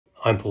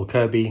I'm Paul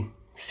Kirby,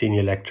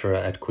 Senior Lecturer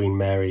at Queen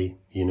Mary,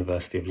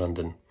 University of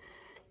London.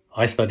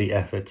 I study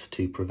efforts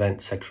to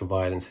prevent sexual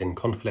violence in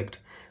conflict,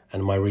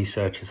 and my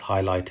research has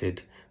highlighted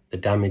the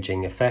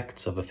damaging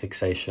effects of a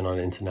fixation on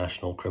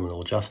international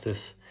criminal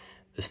justice,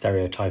 the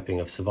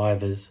stereotyping of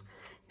survivors,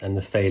 and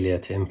the failure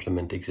to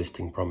implement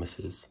existing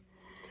promises.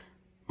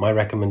 My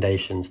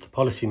recommendations to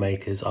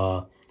policymakers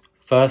are,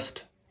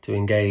 first, to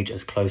engage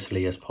as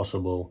closely as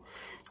possible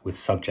with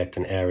subject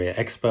and area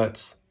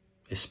experts,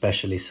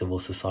 especially civil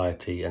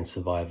society and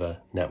survivor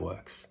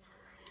networks.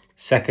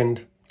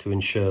 Second, to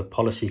ensure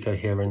policy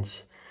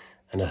coherence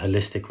and a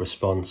holistic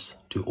response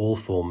to all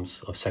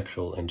forms of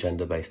sexual and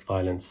gender-based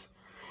violence.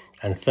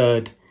 And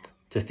third,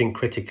 to think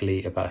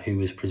critically about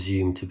who is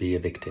presumed to be a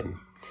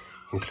victim,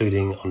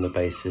 including on the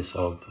basis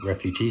of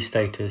refugee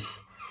status,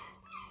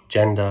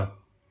 gender,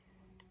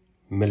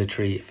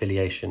 military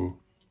affiliation,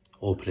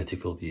 or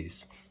political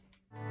views.